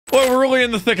Well, we're really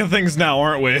in the thick of things now,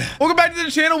 aren't we? Welcome back to the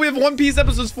channel. We have One Piece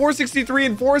episodes 463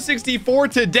 and 464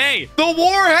 today. The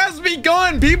war has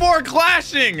begun. People are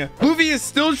clashing. Luffy is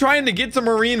still trying to get to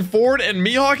Marineford, and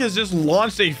Mihawk has just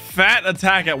launched a fat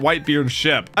attack at Whitebeard's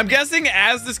ship. I'm guessing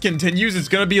as this continues, it's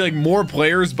going to be like more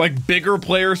players, like bigger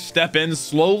players step in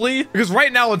slowly, because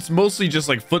right now it's mostly just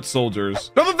like foot soldiers.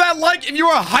 Drop a fat like if you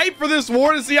are hyped for this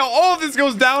war to see how all of this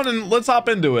goes down, and let's hop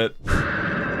into it.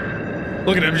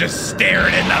 Look at him just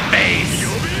staring in the face.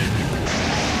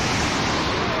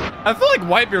 I feel like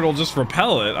Whitebeard will just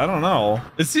repel it. I don't know.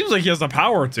 It seems like he has the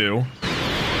power to.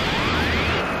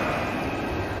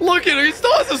 Look at him. He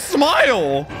still has a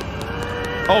smile.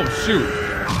 Oh, shoot.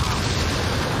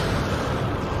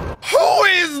 Who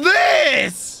is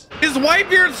this? Is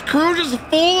Whitebeard's crew just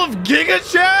full of Giga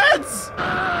Chads?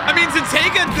 I mean, to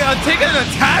take an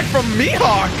attack from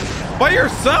Mihawk by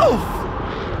yourself.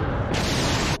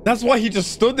 That's why he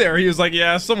just stood there. He was like,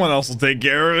 yeah, someone else will take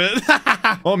care of it.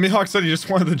 Well, Mihawk said he just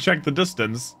wanted to check the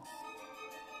distance.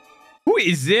 Who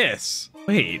is this?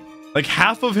 Wait, like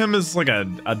half of him is like a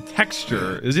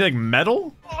texture. Is he like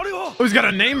metal? Oh, he's got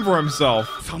a name for himself.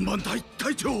 Diamond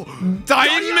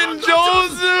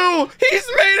Jozu! He's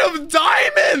made of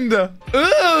diamond!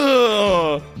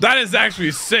 Ugh. That is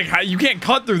actually sick. You can't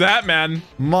cut through that, man.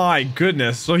 My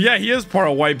goodness. So yeah, he is part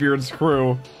of Whitebeard's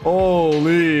crew.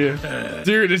 Holy.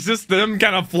 Dude, it's just them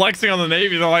kind of flexing on the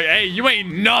Navy. They're like, hey, you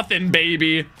ain't nothing,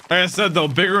 baby. Like I said, though,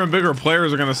 bigger and bigger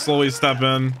players are going to slowly step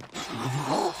in.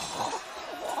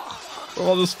 We're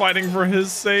all just fighting for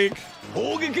his sake.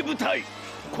 Oh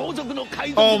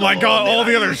my god, all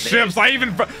the other ships.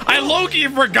 I low-key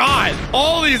forgot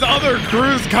all these other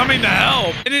crews coming to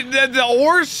help. And the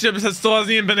Oars ships still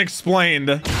hasn't even been explained.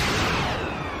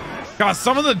 God,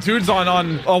 some of the dudes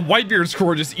on Whitebeard's crew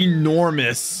are just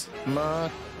enormous.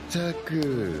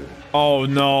 Oh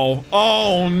no.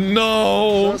 Oh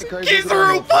no.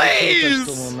 Kizaru,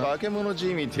 please!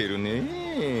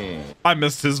 I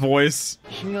missed his voice.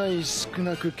 Look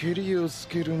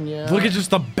at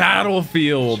just the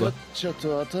battlefield.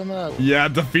 Yeah,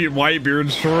 defeat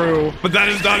Whitebeard's crew. But that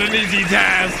is not an easy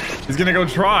task. He's gonna go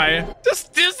try.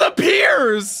 Just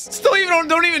disappears. Still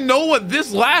don't even know what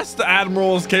this last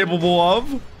Admiral is capable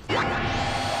of.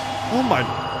 Oh my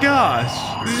gosh.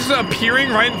 Is this appearing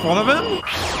right in front of him?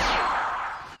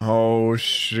 Oh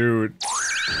shoot.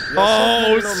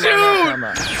 Oh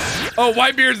shoot! Oh,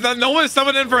 Whitebeard's not, no one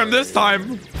summoned in for him this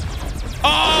time.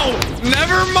 Oh,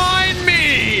 never mind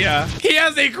me. He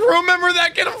has a crew member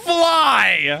that can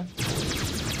fly.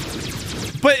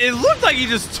 But it looked like he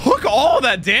just took all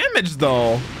that damage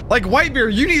though. Like,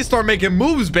 Whitebeard, you need to start making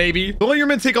moves, baby. Don't let your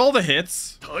men take all the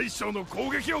hits.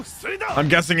 I'm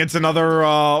guessing it's another,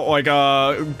 like,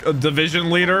 a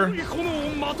division leader.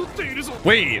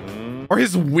 Wait, are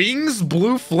his wings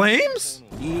blue flames?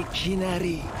 The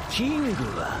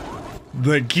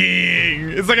king.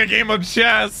 It's like a game of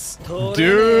chess.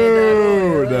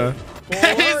 Dude.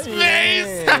 His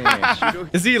face!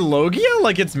 Is he Logia?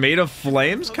 Like it's made of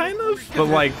flames, kind of? But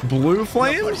like blue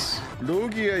flames?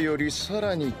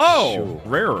 Oh,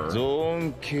 rarer.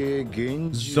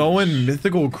 Zoan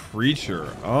mythical creature.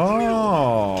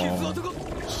 Oh.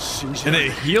 And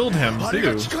it healed him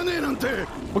too.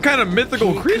 What kind of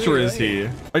mythical creature is he?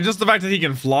 Like just the fact that he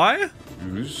can fly?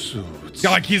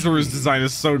 God, Kizaru's design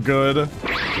is so good.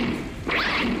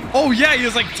 Oh yeah, he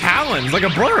has like talons, like a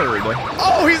bird.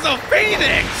 Oh, he's a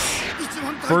phoenix.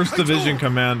 First division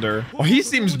commander. Oh, he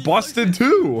seems busted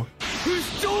too.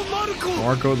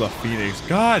 Marco the Phoenix.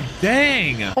 God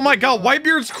dang. Oh my god,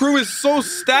 Whitebeard's crew is so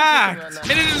stacked.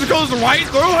 And it just goes right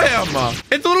through him.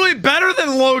 It's literally better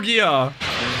than Logia.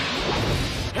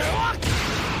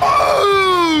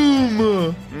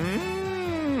 Boom!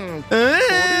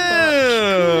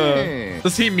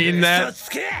 Does he mean that?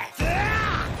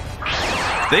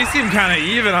 They seem kind of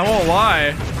even, I won't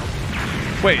lie.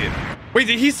 Wait,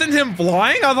 did he send him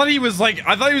flying? I thought he was kind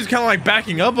of like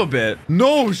backing up a bit.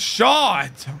 No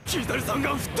shot. No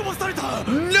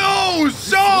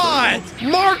shot.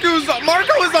 Marco is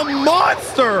a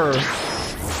monster.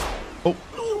 Oh,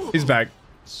 he's back.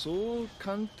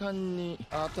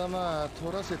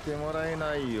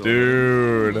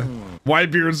 Dude,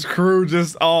 Whitebeard's crew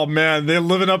just, oh man, they're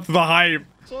living up to the hype.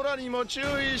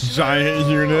 Giant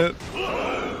unit.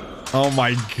 Oh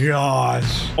my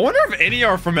gosh. I wonder if any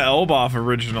are from Elbaf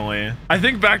originally. I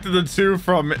think back to the two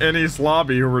from Enies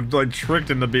Lobby who were like tricked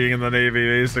into being in the Navy,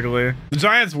 basically. The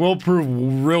Giants will prove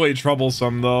really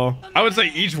troublesome though. I would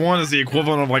say each one is the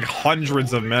equivalent of like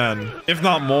hundreds of men, if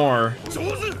not more.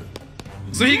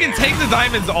 So he can take the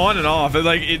diamonds on and off. It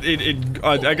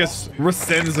I guess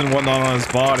rescinds and whatnot on his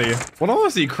body. What all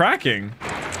is he cracking?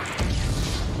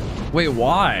 Wait,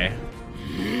 why?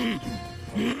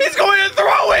 He's going to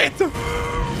throw it!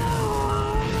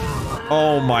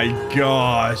 Oh my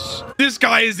gosh. This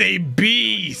guy is a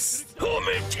beast.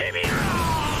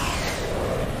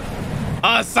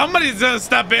 Somebody's gonna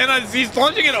step in. He's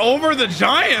launching it over the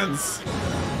giants.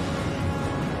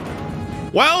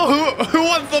 Well, who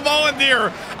wants to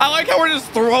volunteer? I like how we're just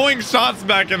throwing shots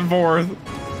back and forth.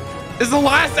 Is the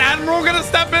last Admiral gonna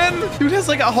step in? Dude has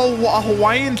like a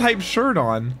Hawaiian type shirt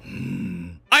on.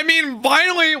 I mean,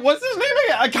 finally, what's his name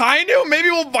again? Akainu? Maybe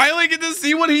we'll finally get to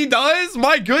see what he does.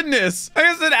 My goodness. Like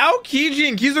I said, Aokiji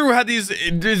and Kizaru had these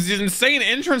insane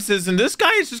entrances, and this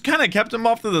guy has just kind of kept him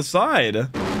off to the side.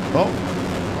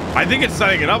 Oh, I think it's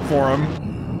setting it up for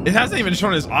him. It hasn't even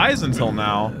shown his eyes until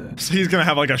now. So he's gonna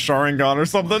have like a Sharingan or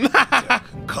something.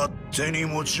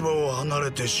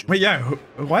 Wait, yeah,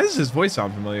 why does his voice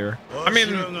sound familiar? I mean,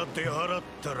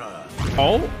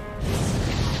 oh?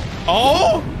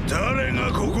 Oh?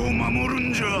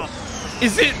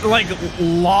 Is it like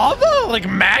lava? Like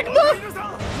magma?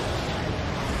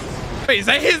 Wait, is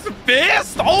that his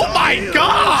fist? Oh my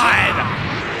god!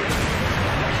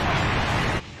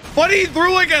 But he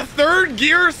threw like a third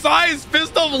gear size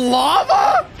fist of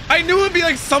lava? I knew it'd be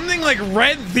like something like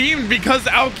red themed because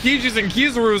Aokiji's and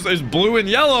Kizaru's is blue and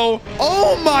yellow.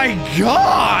 Oh my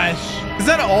gosh! Is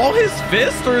that all his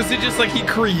fist, or is it just like he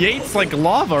creates like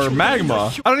lava or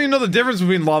magma? I don't even know the difference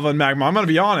between lava and magma. I'm gonna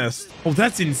be honest. Oh,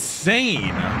 that's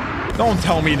insane. Don't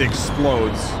tell me it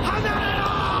explodes.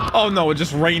 Oh no, it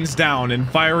just rains down in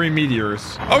fiery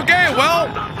meteors. Okay, well,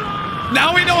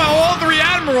 now we know how all three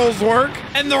admirals work,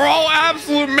 and they're all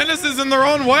absolute menaces in their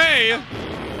own way.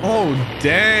 Oh,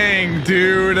 dang,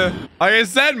 dude. Like I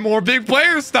said, more big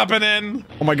players stepping in.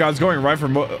 Oh my god, it's going right for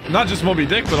not just Moby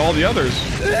Dick, but all the others.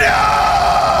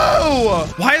 No!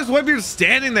 Why is Whitebeard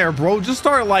standing there, bro? Just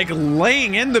start like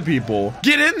laying into people.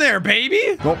 Get in there,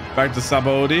 baby. Oh, back to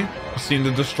Sabaody. Seen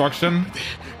the destruction.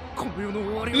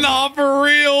 Nah, for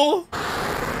real.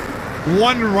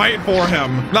 One right for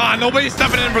him. Nah, nobody's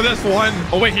stepping in for this one.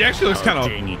 Oh wait, he actually looks kind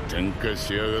of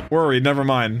worried. Never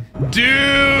mind.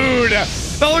 Dude, that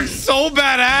looks so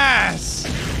badass.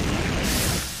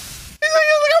 He's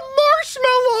like a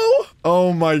marshmallow.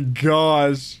 Oh my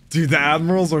gosh. Dude, the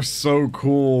admirals are so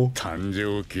cool.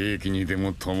 Magma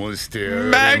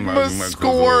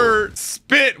squirt.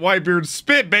 Spit, Whitebeard.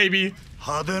 Spit, baby.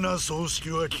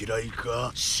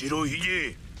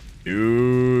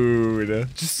 Dude,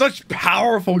 just such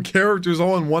powerful characters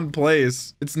all in one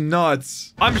place. It's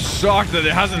nuts. I'm shocked that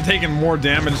it hasn't taken more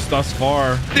damage thus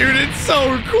far. Dude, it's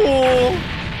so cool.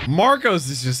 Marcos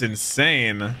is just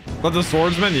insane. But the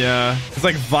swordsman, yeah. It's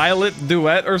like Violet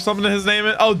Duet or something his name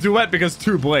is. Oh, Duet because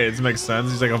two blades makes sense.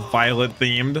 He's like a violet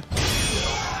themed.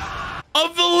 A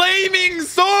flaming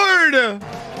sword!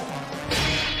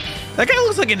 That guy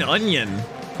looks like an onion,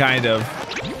 kind of.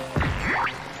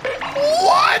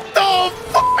 What the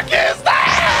fuck is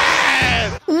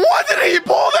that? What did he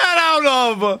pull that out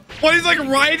of? What, he's like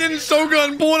riding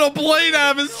Shogun pulling a blade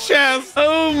out of his chest.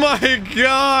 Oh my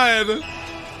god.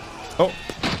 Oh,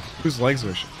 whose legs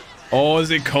are? Oh,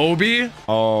 is it Kobe?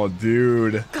 Oh,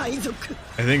 dude. I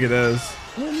think it is.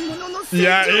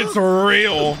 Yeah, it's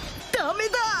real.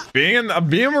 Being a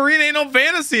Marine ain't no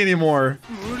fantasy anymore.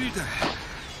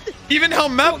 Even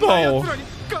Helmeppo.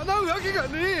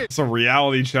 It's a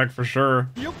reality check for sure.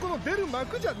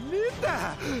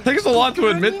 Takes a lot to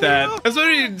admit that,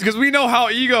 especially because we know how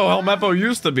ego Helmeppo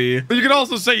used to be. But you could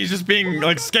also say he's just being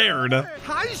like scared. An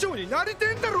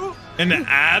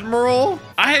admiral?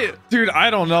 Dude, I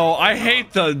don't know. I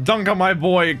hate to dunk on my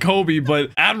boy Kobe,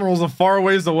 but Admiral's a far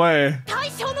ways away.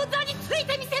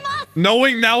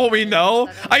 Knowing now what we know,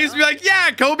 I used to be like,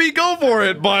 yeah, Kobe, go for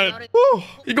it. But whew,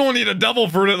 you're gonna need a devil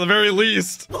fruit at the very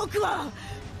least.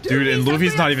 Dude, and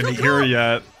Luffy's not even here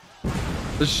yet.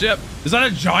 The ship. Is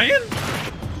that a giant?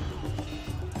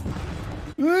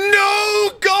 No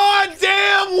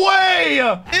goddamn way!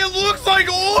 It looks like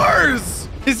Oars!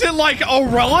 Is it like a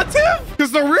relative?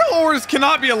 Because the real Oars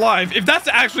cannot be alive. If that's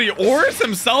actually Oars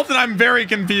himself, then I'm very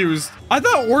confused. I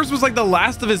thought Oars was like the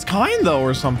last of his kind though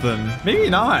or something. Maybe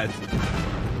not.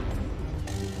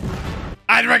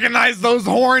 I'd recognize those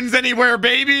horns anywhere,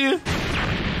 baby.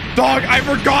 Dog, I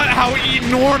forgot how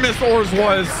enormous Oars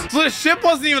was. So the ship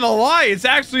wasn't even a lie. It's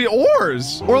actually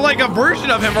Oars. Or like a version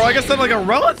of him, or like I said, like a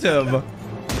relative.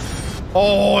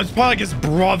 Oh, it's probably like his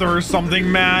brother or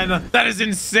something, man. That is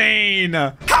insane.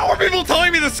 How are people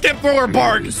telling me to skip thrower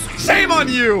bark? Shame on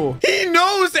you. He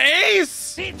knows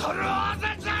Ace. Little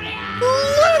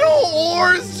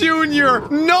Oars Jr.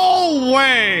 No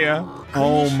way.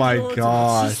 Oh my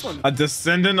gosh. A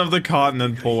descendant of the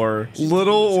continent puller.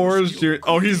 Little Oars Jr.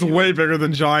 Oh, he's way bigger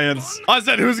than giants. I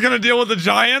said, who's gonna deal with the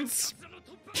giants?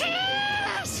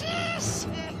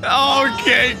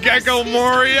 Okay, Gecko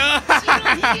Moria.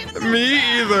 Me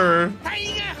either.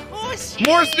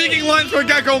 More speaking lines for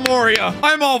Gecko Moria.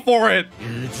 I'm all for it.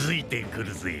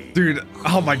 Dude,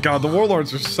 oh my god, the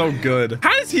warlords are so good.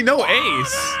 How does he know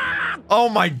Ace? Oh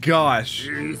my gosh.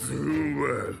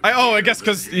 I guess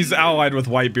because he's allied with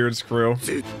Whitebeard's crew.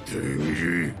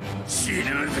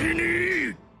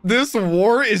 This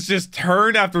war is just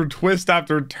turn after twist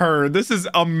after turn. This is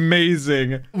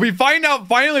amazing. We find out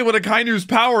finally what Akainu'S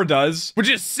power does, which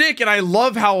is sick. And I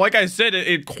love how, like I said,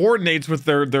 it coordinates with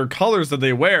their colors that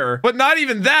they wear. But not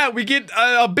even that, we get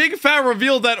a big fat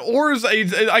reveal that Oars,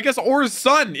 I guess Oars'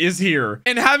 son is here.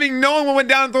 And having known what went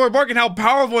down in Thornwood Bark and how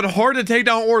powerful and hard to take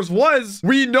down Oars was,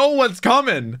 we know what's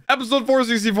coming. Episode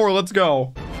 464, let's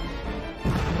go.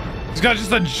 He's got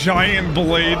just a giant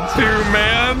blade too,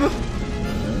 man.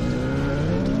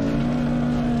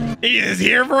 He is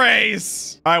here for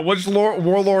Ace. All right, which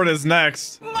warlord is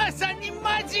next?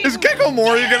 Is Gecko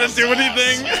Moria gonna do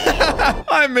anything?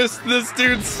 I miss this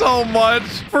dude so much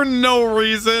for no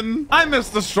reason. I miss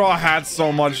the Straw Hats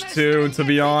so much too, to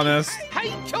be honest.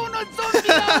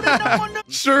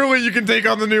 Surely you can take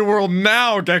on the new world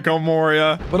now, Gecko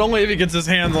Moria, but only if he gets his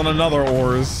hands on another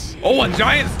Oars. Oh, a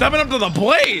giant stepping up to the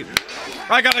plate.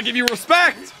 I gotta give you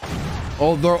respect.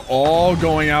 Oh, they're all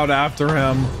going out after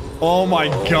him. Oh my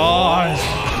gosh.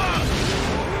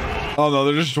 Oh no,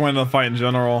 they're just joining the fight in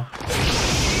general.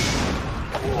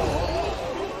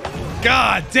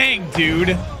 God dang, dude.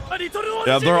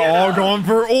 Yeah, they're all going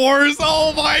for Oars.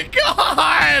 Oh my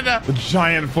god. The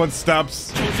giant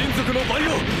footsteps.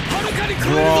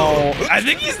 Bro, I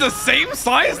think he's the same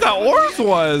size that Oars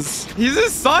was. He's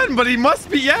his son, but he must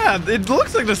be, yeah, it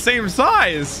looks like the same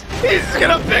size. He's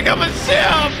gonna pick up a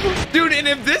ship. Dude, and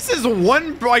if this is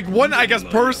one, I guess,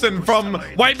 person from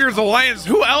Whitebeard's alliance,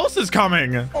 who else is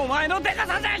coming?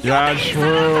 Yeah,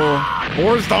 true.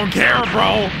 Oars don't care,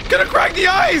 bro. Gonna crack the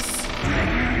ice.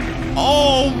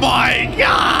 Oh my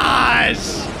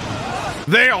gosh.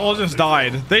 They all just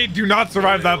died. They do not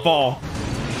survive that fall.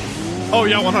 Oh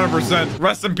yeah, 100%.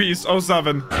 Rest in peace,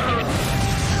 07.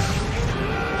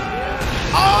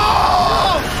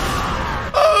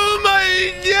 Oh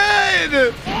my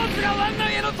god!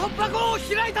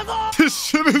 This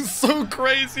shit is so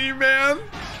crazy, man.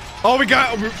 Oh, we're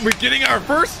getting our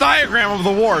first diagram of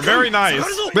the war. Very nice.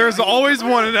 There's always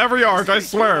one in every arc, I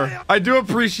swear. I do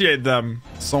appreciate them.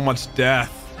 So much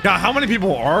death. God, how many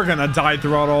people are gonna die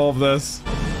throughout all of this?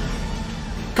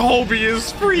 Kobe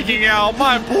is freaking out,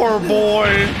 my poor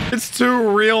boy. It's too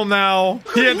real now.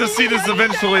 He had to see this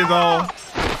eventually, though.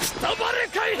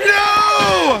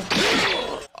 No!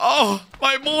 Oh,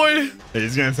 my boy.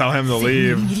 He's gonna tell him to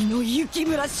leave.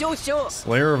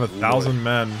 Slayer of 1,000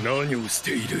 men.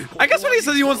 I guess when he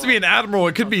says he wants to be an admiral,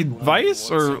 it could be vice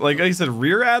or, like he said,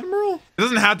 rear admiral. It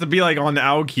doesn't have to be like on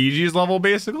Aokiji's level,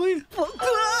 basically.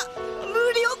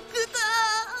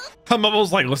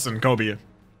 Bubbles like, listen, Kobe,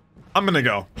 I'm gonna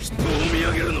go.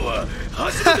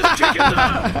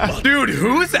 Dude,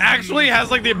 who's actually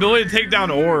has like the ability to take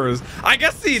down Oars? I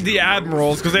guess the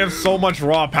admirals, because they have so much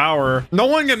raw power. No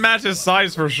one can match his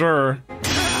size for sure.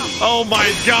 Oh my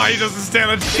god, he doesn't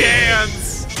stand a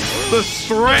chance. The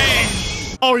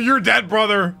strength. Oh, you're dead,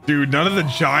 brother. Dude, none of the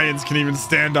giants can even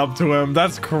stand up to him.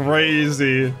 That's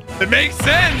crazy. It makes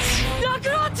sense.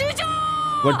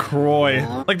 LaCroix.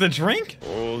 Like the drink?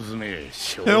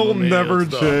 He'll never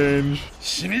change.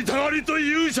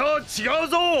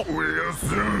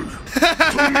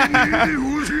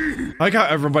 I like how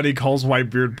everybody calls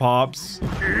Whitebeard Pops.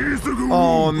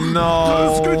 Oh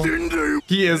no.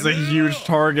 He is a huge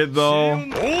target though.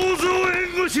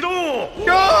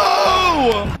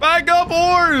 Go! Back up,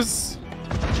 Oars!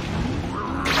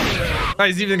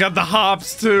 He's even got the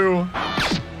hops too.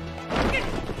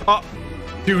 Oh.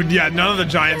 Dude, yeah, none of the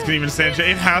giants can even stand.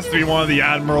 It has to be one of the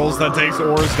admirals that takes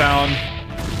Oars down.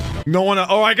 No one.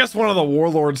 Oh, I guess one of the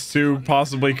warlords too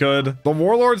possibly could. The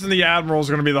warlords and the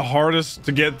admirals are going to be the hardest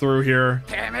to get through here.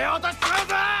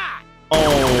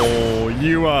 Oh,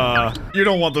 you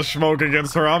don't want the smoke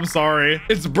against her. I'm sorry.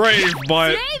 It's brave,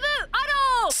 but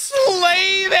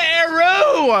slave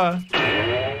arrow.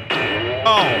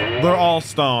 Oh, they're all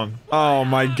stone. Oh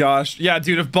my gosh. Yeah,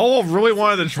 dude, if Boa really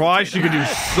wanted to try, she could do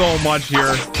so much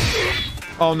here.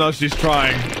 Oh no, she's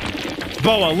trying.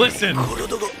 Boa, listen.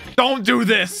 Don't do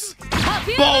this.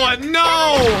 Boa,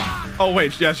 no. Oh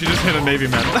wait, yeah, she just hit a Navy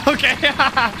man. Okay.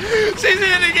 She's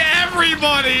hitting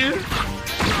everybody.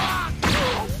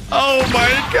 Oh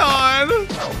my god.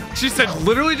 She said,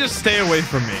 literally just stay away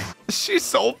from me. She's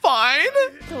so fine.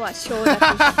 Yeah,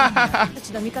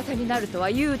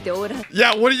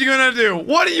 what are you gonna do?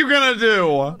 What are you gonna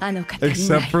do?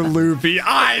 Except for Luffy.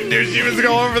 I knew she was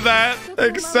going for that.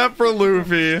 Except for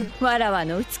Luffy.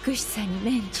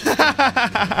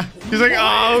 He's like,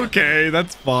 oh, okay,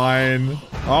 that's fine.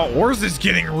 Oh, Oars is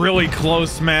getting really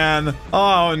close, man.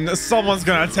 Oh, no, someone's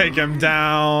gonna take him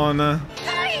down.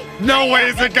 No way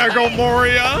is it gonna go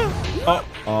Moria.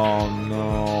 Oh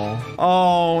no.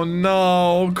 Oh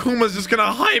no. Kuma's just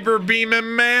gonna hyper beam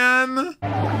him, man.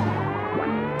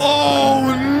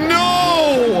 Oh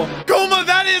no. Kuma,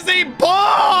 that is a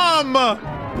bomb.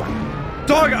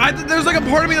 Dog, there's like a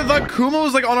part of me that thought Kuma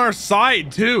was like on our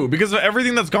side too because of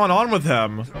everything that's gone on with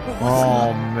him.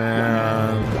 Oh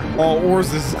man. Oh,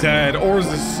 Oars is dead. Oars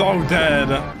is so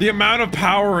dead. The amount of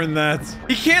power in that.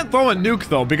 He can't throw a nuke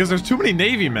though because there's too many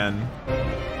Navy men.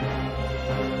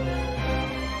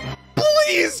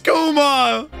 Please,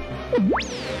 Kuma!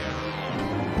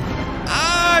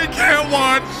 I can't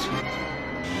watch.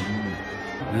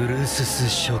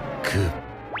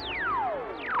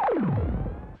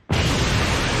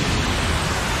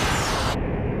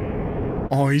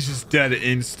 Oh, he's just dead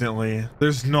instantly.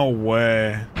 There's no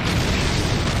way.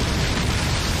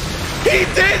 He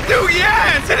did do,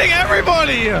 yeah, it's hitting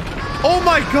everybody. Oh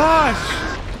my gosh.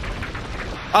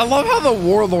 I love how the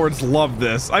warlords love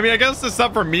this. I mean, I guess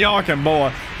except for Mihawk and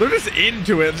Moa, they're just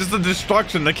into it. Just the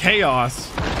destruction, the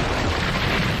chaos.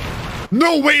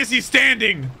 No way is he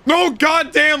standing. No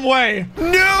goddamn way.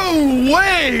 No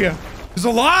way. He's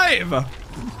alive.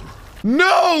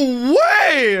 No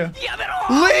way.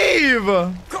 Leave.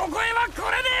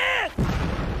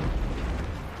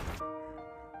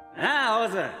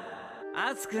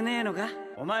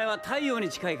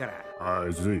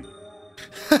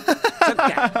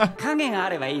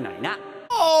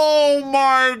 Oh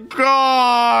my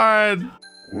god!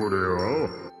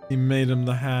 He made him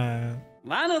the hat.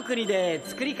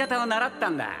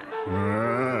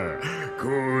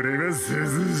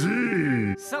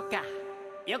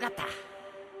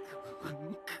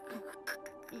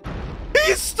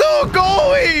 He's still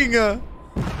going!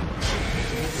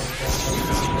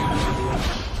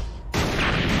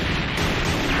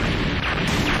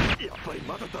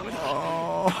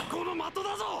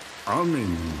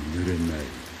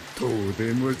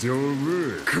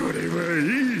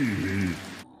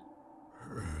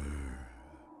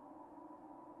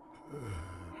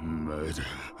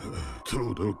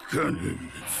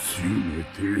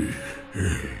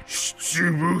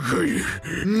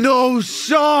 No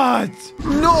shot!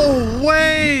 No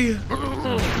way!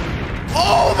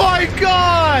 Oh my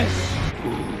gosh!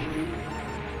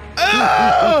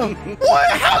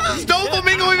 What? How does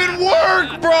Doflamingo even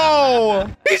work, bro?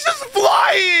 He's just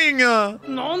flying! I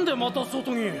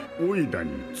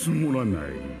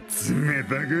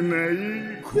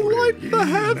like the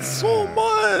hat so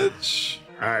much.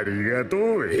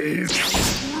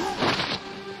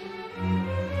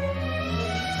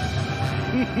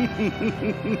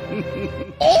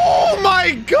 Oh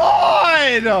my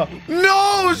god!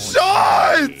 No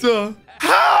shot!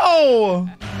 How?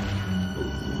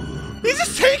 He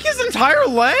just take his entire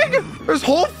leg? Or his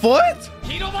whole foot?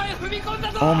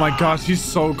 Oh my gosh, he's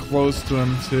so close to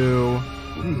him too.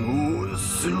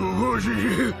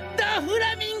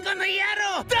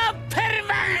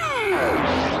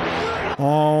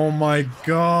 Oh my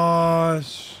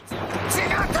gosh.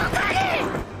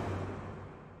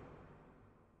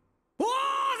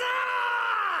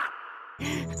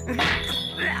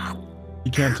 He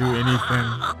can't do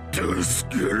anything.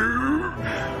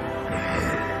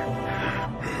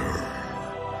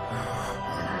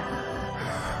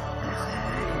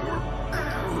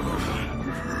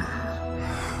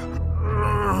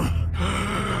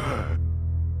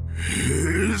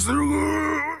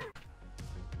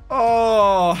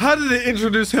 Oh, how did it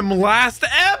introduce him last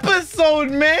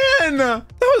episode, man? That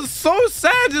was so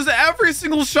sad. Just every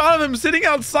single shot of him sitting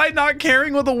outside not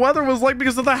caring what the weather was like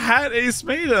because of the hat Ace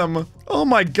made him. Oh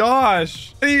my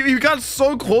gosh. And you got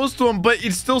so close to him, but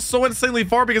it's still so insanely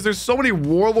far because there's so many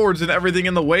warlords and everything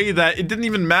in the way that it didn't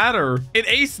even matter. And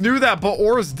Ace knew that, but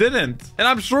Oars didn't. And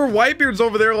I'm sure Whitebeard's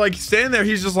over there like standing there.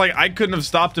 He's just like, I couldn't have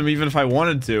stopped him even if I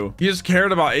wanted to. He just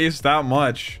cared about Ace that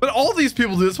much. But all these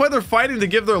people do. That's why they're fighting to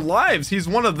give their lives. He's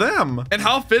one of them. And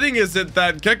how fitting is it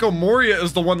that Gecko Moria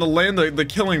is the one to land the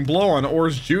killing blow on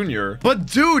Oars Jr. But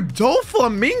dude,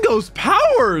 Doflamingo's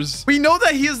powers. We know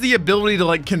that he has the ability to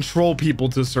like control people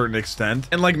to a certain extent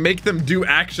and like make them do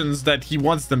actions that he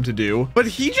wants them to do. But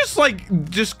he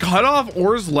just cut off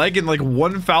Oars' leg in like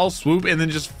one foul swoop and then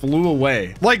just flew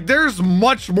away. Like there's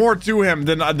much more to him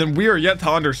than we are yet to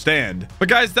understand. But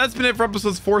guys, that's been it for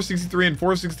episodes 463 and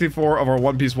 464 of our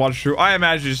One Piece watch through. I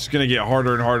imagine it's just gonna get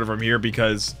harder and harder from here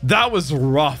because that was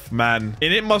rough, man.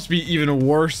 And it must be even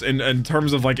worse in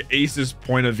terms of like Ace's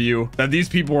point of view that these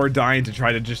people are dying to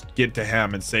try to just get to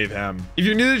him and save him. If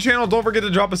you're new to the channel, don't forget to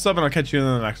drop a sub and I'll catch you in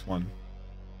the next one.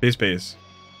 Peace.